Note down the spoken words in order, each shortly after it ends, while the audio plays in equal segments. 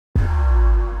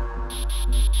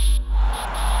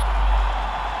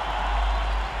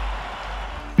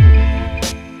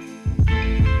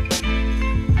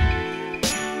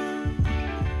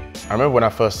I remember when I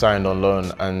first signed on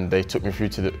loan and they took me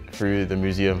through the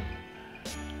museum,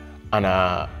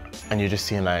 and you're just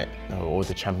seeing like all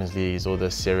the Champions Leagues, all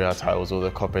the Serie A titles, all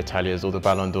the Coppa Italias, all the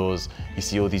Ballon d'Ors. You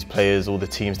see all these players, all the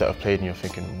teams that have played, and you're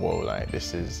thinking, whoa, like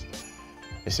this is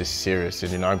serious.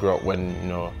 And I grew up when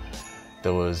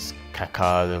there was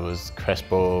Kaká, there was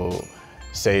Crespo,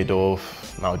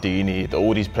 Seedorf, Maldini,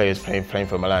 all these players playing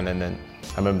for Milan. And then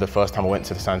I remember the first time I went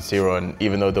to the San Siro, and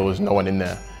even though there was no one in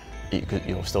there,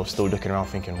 you're still looking around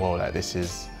thinking, whoa, like this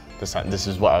is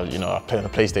what I play on the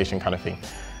PlayStation kind of thing.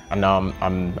 And now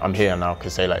I'm here now to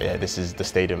say like, yeah, this is the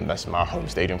stadium, that's my home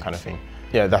stadium kind of thing.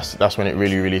 Yeah, that's when it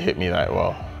really hit me like,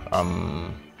 well,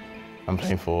 I'm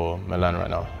playing for Milan right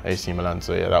now, AC Milan.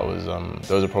 So yeah,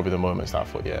 those are probably the moments that I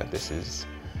thought, yeah, this is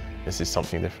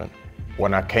something different.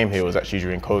 When I came here, it was actually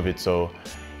during COVID, so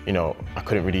I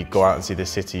couldn't really go out and see the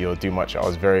city or do much. It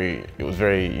was very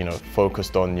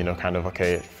focused on, kind of,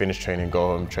 okay, finish training,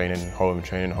 go home, training,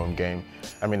 home, game.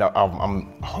 I mean, I'm a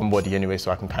homebody anyway,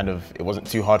 so I can it wasn't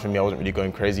too hard for me. I wasn't really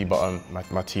going crazy, but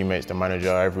my teammates, the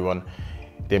manager, everyone,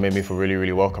 they made me feel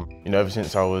really welcome. Ever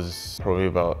since I was probably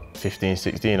about 15,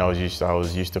 16, I was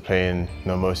used to playing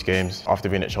most games. After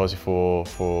being at Chelsea for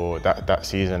that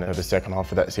season, the second half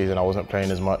of that season, I wasn't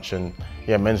playing as much, and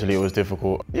yeah, mentally it was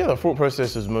difficult. Yeah, the thought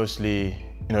process was mostly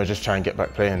just try and get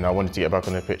back playing. I wanted to get back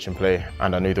on the pitch and play,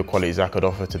 and I knew the qualities I could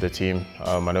offer to the team.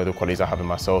 I know the qualities I have in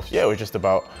myself. Yeah, it was just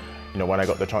about when I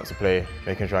got the chance to play,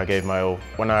 making sure I gave my all.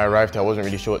 When I arrived here, I wasn't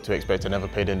really sure what to expect. I never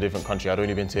played in a different country. I'd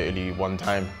only been to Italy one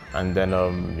time. And then,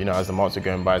 as the months were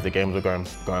going by, as the games were going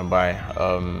by,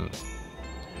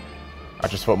 I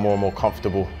just felt more and more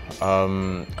comfortable.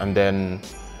 And then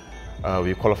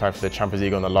we qualified for the Champions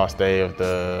League on the last day of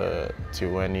the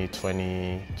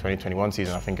 2021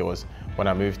 season, I think it was, when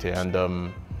I moved here. And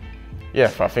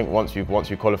yeah, I think once we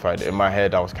qualified, in my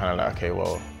head, I was kind of like, okay,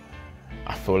 well,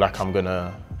 I feel like I'm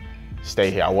gonna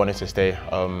stay here. I wanted to stay.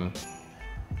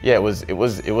 Yeah, it was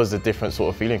a different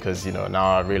sort of feeling, because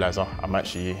now I realise, oh, I'm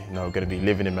actually going to be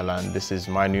living in Milan. This is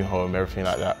my new home, everything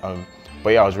like that.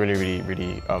 But yeah, I was really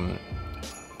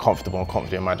comfortable and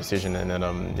confident in my decision, and then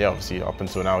yeah, obviously up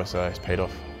until now it's paid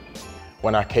off.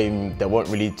 When I came, there weren't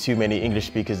really too many English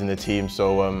speakers in the team,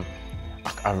 so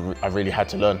I really had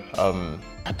to learn.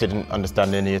 I didn't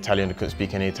understand any Italian, I couldn't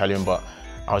speak any Italian, but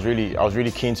I was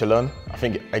really keen to learn. I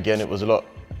think again it was a lot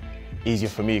easier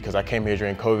for me because I came here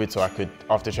during COVID, so I could,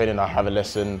 after training, I have a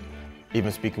lesson,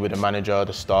 even speaking with the manager,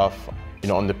 the staff,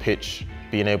 on the pitch,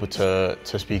 being able to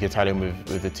speak Italian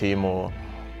with the team, or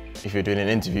if you're doing an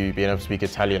interview, being able to speak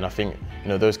Italian. I think,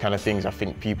 those kind of things, I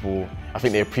think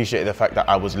they appreciated the fact that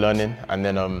I was learning, and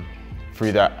then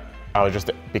through that, I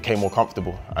became more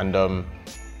comfortable, and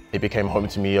it became home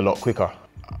to me a lot quicker.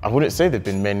 I wouldn't say there've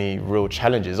been many real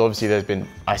challenges. Obviously, there's been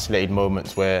isolated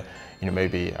moments where,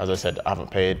 maybe, as I said, I haven't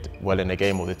played well in a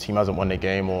game, or the team hasn't won a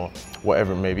game, or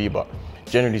whatever it may be. But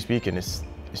generally speaking, it's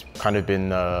kind of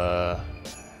been a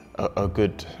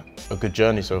good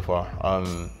journey so far.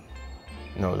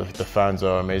 The fans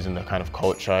are amazing. The kind of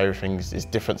culture, everything is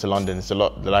different to London. The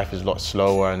life is a lot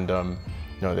slower, and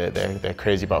they're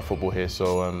crazy about football here.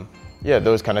 So yeah,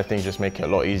 those kind of things just make it a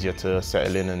lot easier to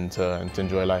settle in and to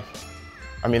enjoy life.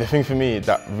 I mean, the thing for me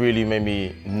that really made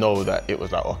me know that it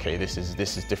was like, okay, this is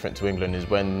different to England, is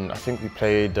when I think we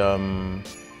played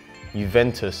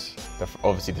Juventus.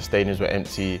 Obviously the stadiums were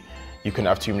empty, you couldn't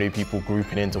have too many people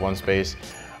grouping into one space,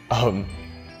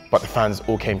 but the fans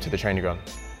all came to the training ground.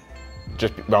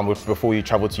 Just before you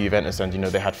travelled to Juventus, and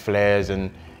they had flares,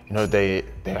 and they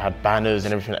had banners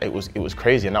and everything. It was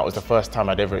crazy, and that was the first time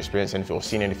I'd ever experienced anything or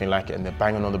seen anything like it. And they're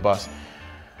banging on the bus,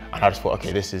 and I just thought,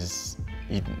 okay, this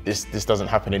doesn't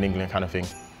happen in England, kind of thing.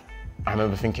 I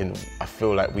remember thinking, I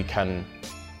feel like we can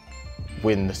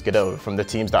win the Scudetto. From the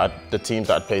teams that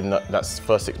I'd played in that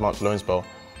first 6 months loan spell,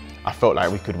 I felt like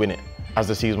we could win it. As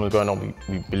the season was going on,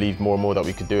 we believed more and more that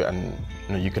we could do it,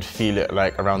 and you could feel it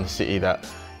like around the city that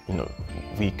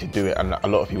we could do it, and a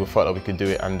lot of people felt that we could do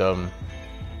it. And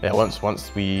yeah,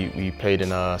 once we played in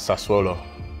Sassuolo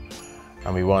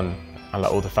and we won, and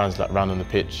like all the fans like ran on the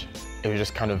pitch, it was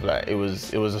just kind of like, it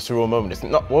was a surreal moment. It's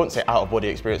not, I won't say out of body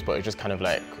experience, but it's just kind of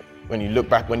like, when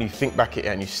you think back at it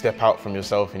and you step out from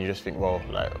yourself and you just think, well,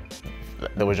 like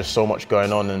there was just so much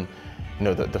going on, and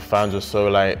the fans were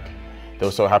so they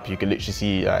were so happy. You could literally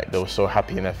see they were so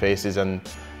happy in their faces, and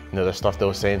the stuff they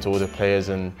were saying to all the players,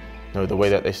 and the way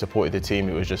that they supported the team,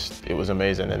 it was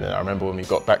amazing. And then I remember when we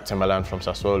got back to Milan from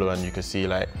Sassuolo, and you could see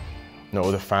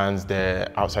all the fans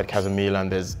there outside Casa Milan.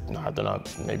 There's, I don't know,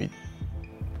 maybe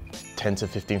 10 to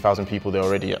 15,000 people there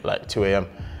already at like 2 a.m.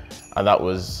 and that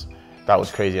was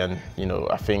crazy. And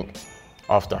I think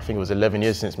after, I think it was 11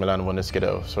 years since Milan won the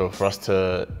Scudetto. So for us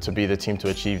to be the team to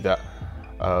achieve that,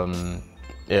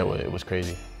 yeah, well, it was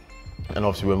crazy. And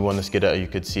obviously when we won the Scudetto, you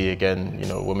could see again, you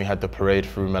know, when we had the parade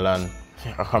through Milan,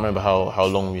 I can't remember how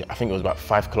long I think it was about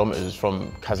 5 kilometers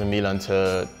from Casa Milan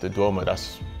to the Duomo.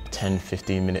 That's 10,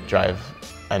 15-minute drive.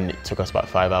 And it took us about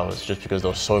 5 hours just because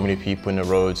there were so many people in the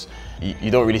roads.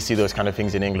 You don't really see those kind of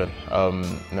things in England.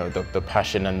 You know, the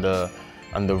passion and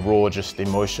the raw just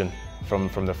emotion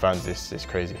from the fans is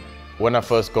crazy. When I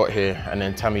first got here, and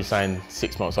then Tammy signed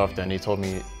 6 months after, and he called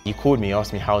me,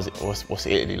 asked me what's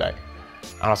Italy like,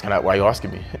 and I was kind of like, why are you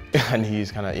asking me? And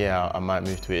he's kind of, yeah, I might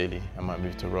move to Italy, I might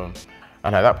move to Rome.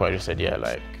 And at that point I just said, yeah,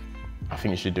 like, I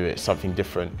think you should do it, something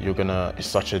different. It's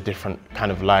such a different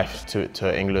kind of life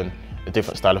to England, a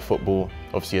different style of football,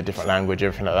 obviously a different language,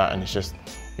 everything like that, and it's just,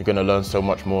 you're gonna learn so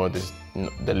much more.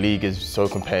 The league is so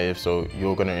competitive, so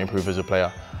you're gonna improve as a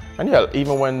player. And yeah,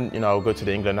 even when, you know, I'll go to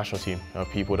the England national team, you know,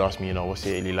 people would ask me, you know, what's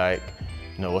Italy like?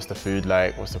 You know, what's the food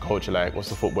like? What's the culture like? What's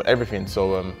the football? Everything.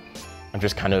 So I'm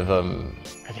just kind of,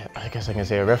 I guess I can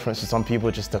say a reference to some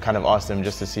people, just to kind of ask them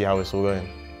just to see how it's all going.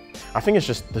 I think it's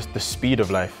just the speed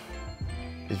of life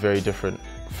is very different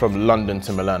from London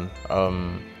to Milan.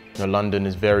 You know, London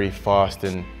is very fast,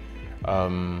 and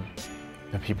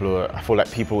I feel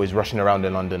like people is rushing around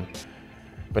in London.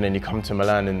 But then you come to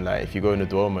Milan, and like if you go in the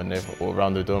Duomo or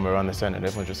around the Duomo, around the centre, and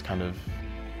everyone's just kind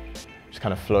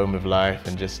of flowing with life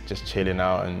and just chilling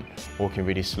out and walking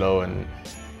really slow, and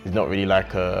it's not really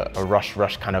like a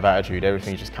rush kind of attitude.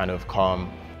 Everything's just kind of calm.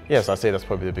 Yes, I'd say that's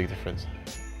probably the big difference.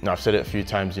 Now, I've said it a few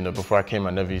times, you know, before I came I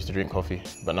never used to drink coffee,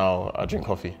 but now I drink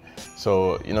coffee.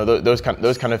 So, you know, those kind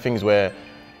of things where,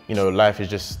 you know, life is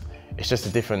just a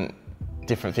different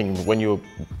thing. When you're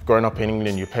growing up in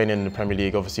England, you're playing in the Premier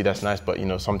League, obviously that's nice, but you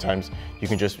know, sometimes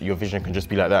your vision can just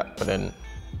be like that. But then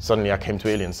suddenly I came to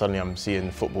Italy and suddenly I'm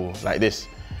seeing football like this.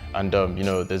 And you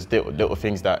know, there's little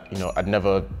things that, you know, I'd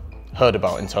never heard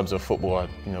about in terms of football.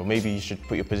 You know, maybe you should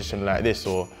put your position like this,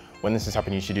 or when this is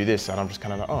happening, you should do this. And I'm just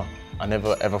kind of like, oh, I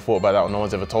never ever thought about that, or no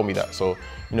one's ever told me that. So,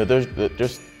 you know, those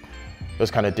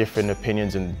kind of different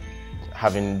opinions and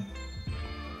having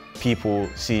people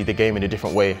see the game in a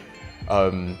different way,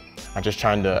 and just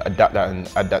trying to adapt that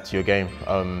and add that to your game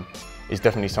is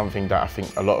definitely something that I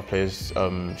think a lot of players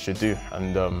should do,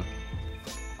 and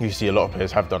you see a lot of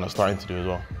players have done or starting to do as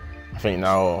well. I think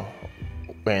now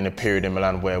we're in a period in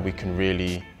Milan where we can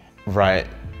really write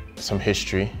some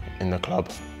history in the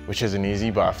club, which isn't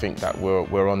easy, but I think that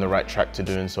we're on the right track to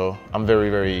doing so. I'm very,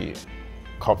 very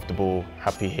comfortable,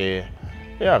 happy here.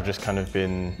 Yeah, I've just kind of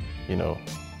been, you know,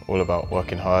 all about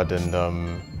working hard and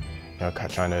you know,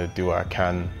 trying to do what I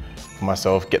can for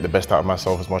myself, get the best out of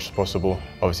myself as much as possible.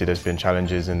 Obviously there's been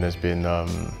challenges and there's been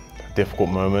difficult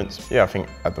moments. Yeah, I think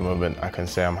at the moment I can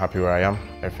say I'm happy where I am.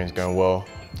 Everything's going well,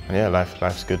 and yeah,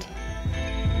 life's good.